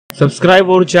Subscribe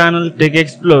our channel Tech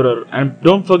Explorer and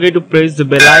don't forget to press the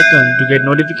bell icon to get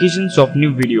notifications of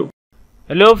new video.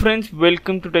 Hello friends,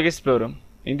 welcome to Tech Explorer.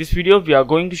 In this video we are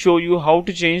going to show you how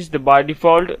to change the by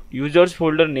default users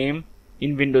folder name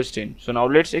in Windows 10. So now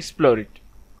let's explore it.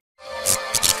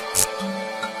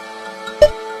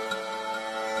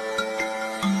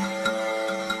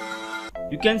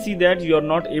 You can see that you are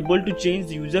not able to change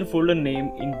the user folder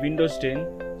name in Windows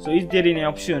 10. So is there any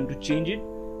option to change it?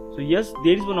 So yes,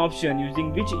 there is one option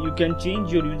using which you can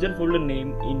change your user folder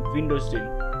name in Windows 10.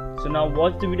 So now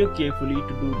watch the video carefully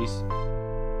to do this.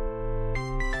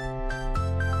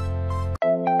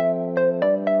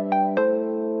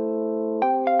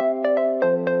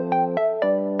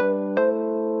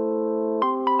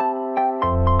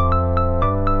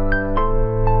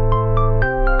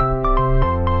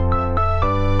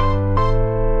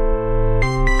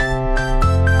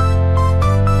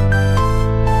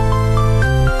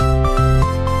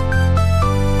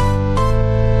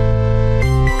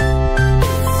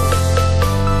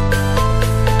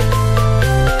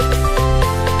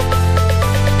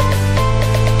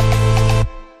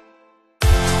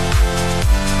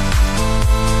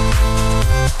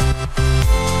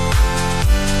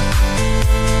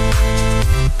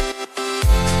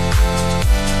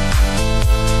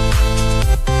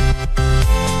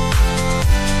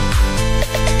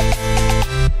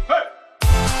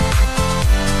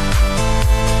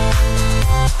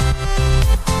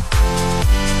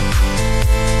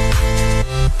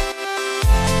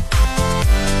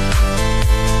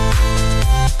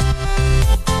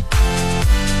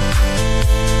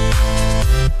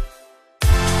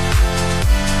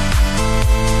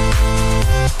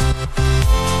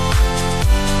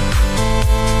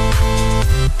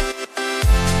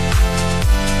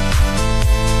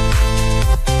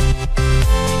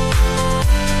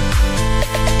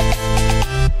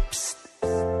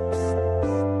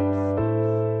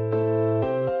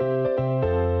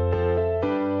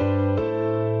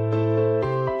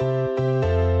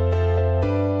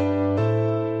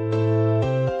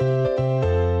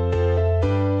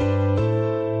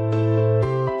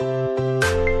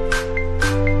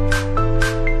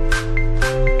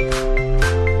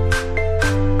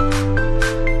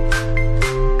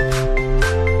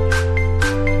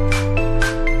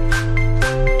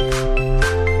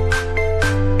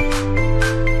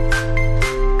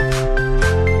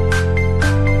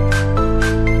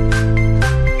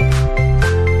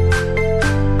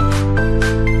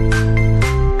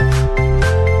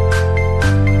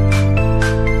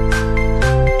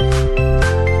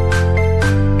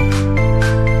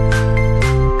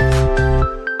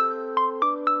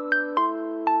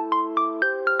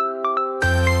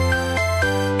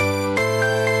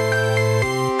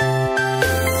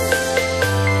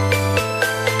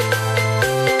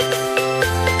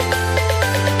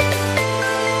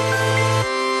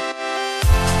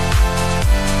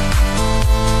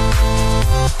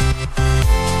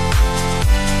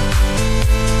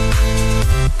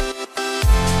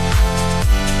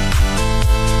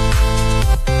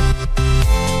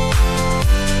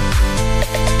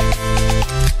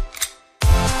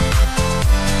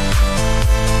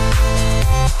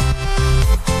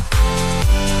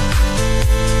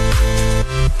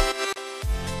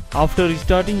 After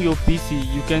restarting your PC,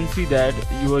 you can see that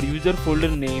your user folder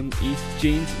name is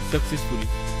changed successfully.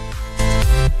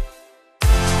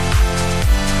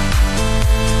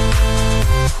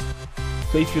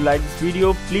 So if you like this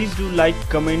video, please do like,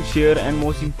 comment, share, and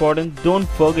most important, don't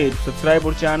forget to subscribe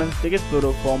our channel Tech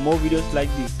Explorer for more videos like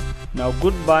this. Now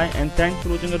goodbye and thanks for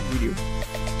watching our video.